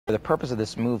For the purpose of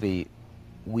this movie,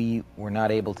 we were not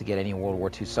able to get any World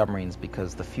War II submarines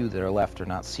because the few that are left are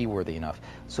not seaworthy enough.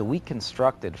 So we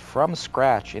constructed from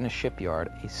scratch in a shipyard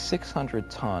a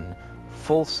 600-ton,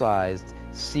 full-sized,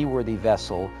 seaworthy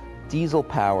vessel,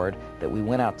 diesel-powered, that we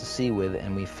went out to sea with,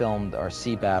 and we filmed our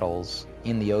sea battles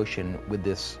in the ocean with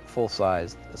this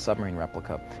full-sized submarine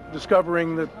replica.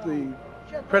 Discovering that the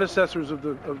predecessors of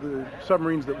the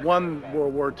submarines that won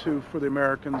World War II for the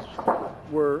Americans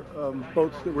were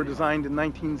boats that were designed in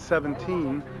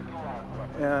 1917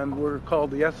 and were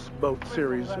called the S-boat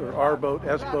series, or R-boat,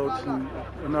 S-boats, and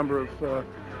a number of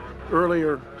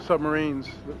earlier submarines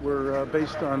that were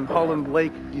based on Holland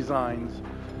Lake designs,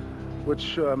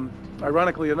 which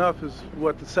ironically enough is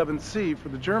what the 7th Sea for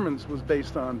the Germans was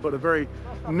based on, but a very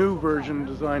new version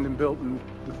designed and built in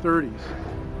the 30s.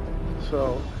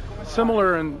 So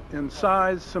similar in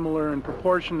size, similar in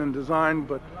proportion and design,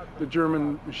 but the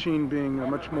German machine being a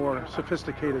much more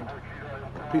sophisticated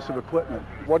piece of equipment.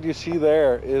 What you see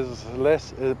there is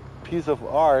less a piece of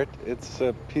art, it's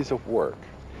a piece of work.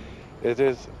 It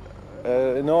is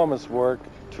enormous work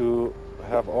to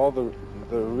have all the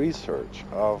research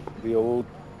of the old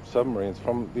submarines,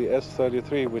 from the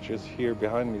S-33, which is here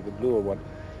behind me, the bluer one.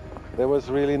 There was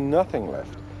really nothing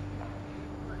left.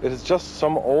 It is just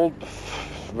some old,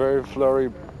 very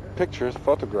blurry pictures,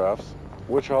 photographs,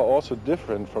 which are also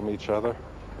different from each other,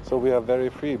 so we are very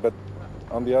free. But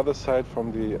on the other side,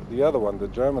 from the other one, the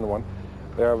German one,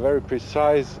 there are very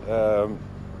precise,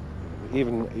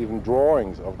 even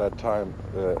drawings of that time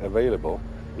available,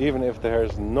 even if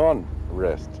there's none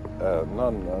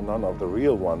of the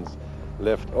real ones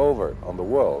left over on the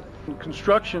world. In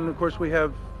construction, of course, we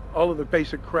have all of the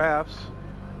basic crafts,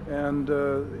 and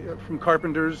from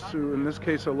carpenters to, in this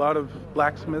case, a lot of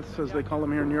blacksmiths, as they call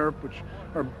them here in Europe, which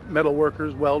are metal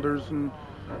workers, welders, and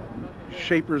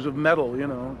shapers of metal. You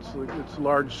know, it's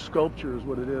large sculpture is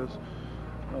what it is.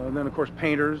 And then, of course,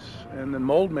 painters, and then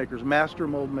mold makers, master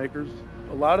mold makers.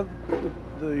 A lot of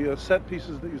the set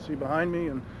pieces that you see behind me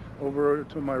and over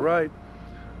to my right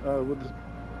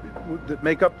that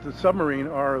make up the submarine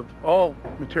are of all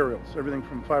materials, everything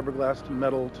from fiberglass to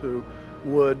metal to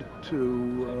wood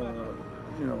to,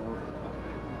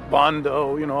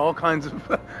 Bondo, all kinds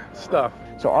of stuff.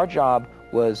 So our job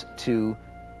was to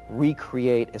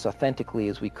recreate as authentically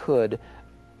as we could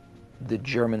the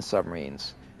German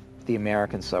submarines, the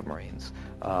American submarines,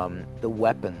 the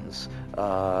weapons,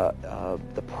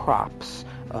 the props,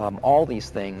 all these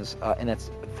things, and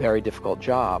it's a very difficult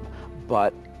job,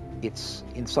 but it's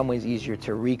in some ways easier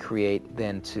to recreate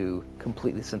than to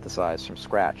completely synthesize from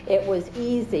scratch. It was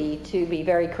easy to be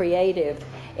very creative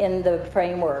in the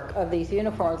framework of these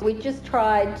uniforms. We just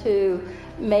tried to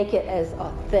make it as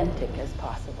authentic as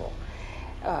possible.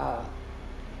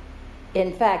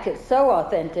 In fact, it's so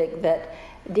authentic that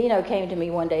Dino came to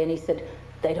me one day and he said,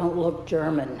 "They don't look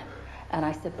German." And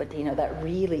I said, "But Dino, that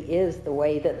really is the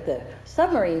way that the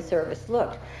submarine service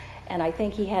looked." And I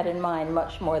think he had in mind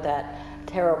much more that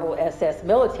terrible SS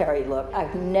military look.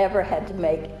 I've never had to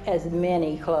make as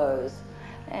many clothes,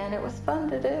 and it was fun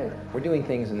to do. We're doing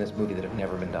things in this movie that have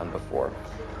never been done before.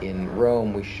 In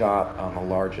Rome, we shot on the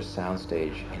largest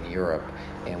soundstage in Europe,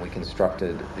 and we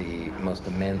constructed the most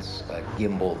immense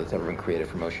gimbal that's ever been created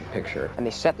for motion picture. And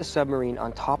they set the submarine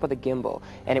on top of the gimbal,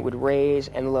 and it would raise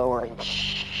and lower and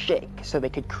shake so they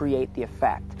could create the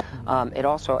effect. It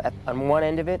also, on one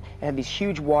end of it, it had these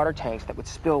huge water tanks that would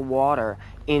spill water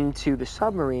into the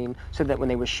submarine so that when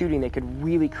they were shooting, they could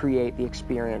really create the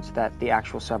experience that the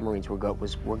actual submarines were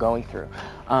going through.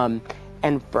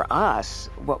 And for us,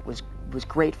 what was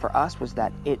great for us was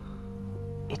that it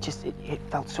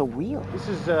felt so real. This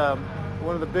is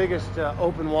one of the biggest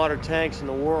open water tanks in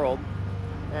the world,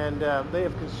 and they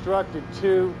have constructed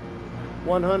two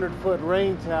 100-foot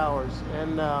rain towers,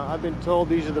 and I've been told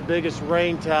these are the biggest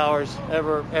rain towers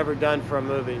ever done for a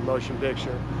movie, motion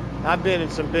picture. I've been in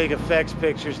some big effects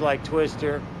pictures like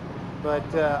Twister, but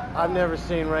I've never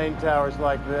seen rain towers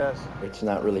like this. It's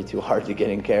not really too hard to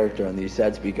get in character on these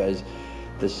sets because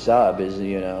the sub is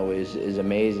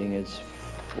amazing. It's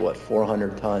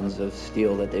 400 tons of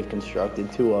steel that they've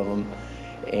constructed, two of them,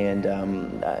 and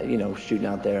shooting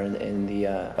out there in the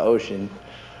ocean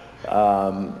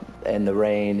and the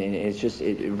rain, and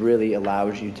it really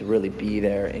allows you to really be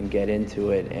there and get into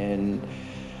it, and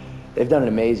they've done an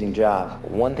amazing job.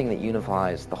 One thing that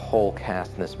unifies the whole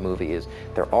cast in this movie is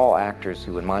they're all actors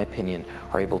who, in my opinion,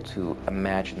 are able to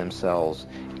imagine themselves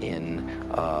in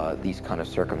these kind of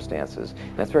circumstances.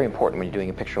 And that's very important when you're doing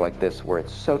a picture like this where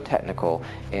it's so technical,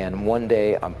 and one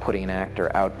day I'm putting an actor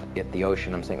out at the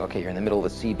ocean, I'm saying, okay, you're in the middle of a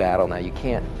sea battle, now you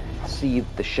can't see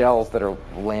the shells that are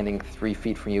landing 3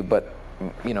 feet from you, but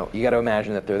you know, you got to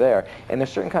imagine that they're there. And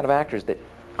there's certain kind of actors that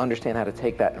understand how to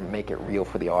take that and make it real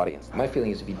for the audience. My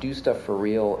feeling is if you do stuff for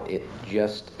real, it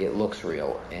looks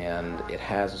real, and it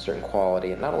has a certain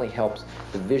quality. It not only helps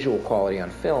the visual quality on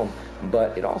film,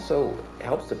 but it also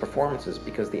helps the performances,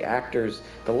 because the actors,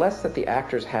 the less that the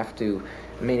actors have to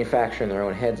manufacture in their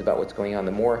own heads about what's going on,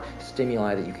 the more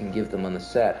stimuli that you can give them on the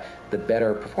set, the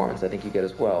better performance I think you get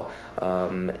as well.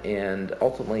 And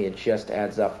ultimately it just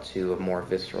adds up to a more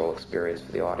visceral experience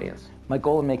for the audience. My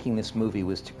goal in making this movie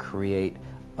was to create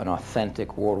an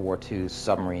authentic World War II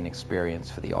submarine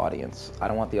experience for the audience. I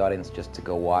don't want the audience just to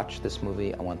go watch this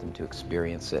movie, I want them to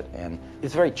experience it. And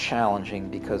it's very challenging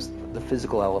because the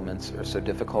physical elements are so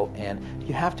difficult, and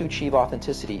you have to achieve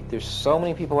authenticity. There's so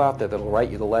many people out there that'll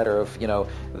write you the letter of, you know,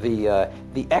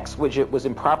 the X widget was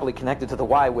improperly connected to the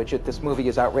Y widget, this movie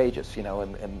is outrageous, you know,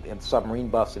 and submarine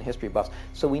buffs and history buffs.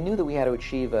 So we knew that we had to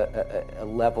achieve a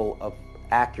level of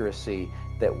accuracy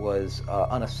that was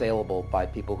unassailable by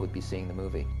people who'd be seeing the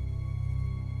movie.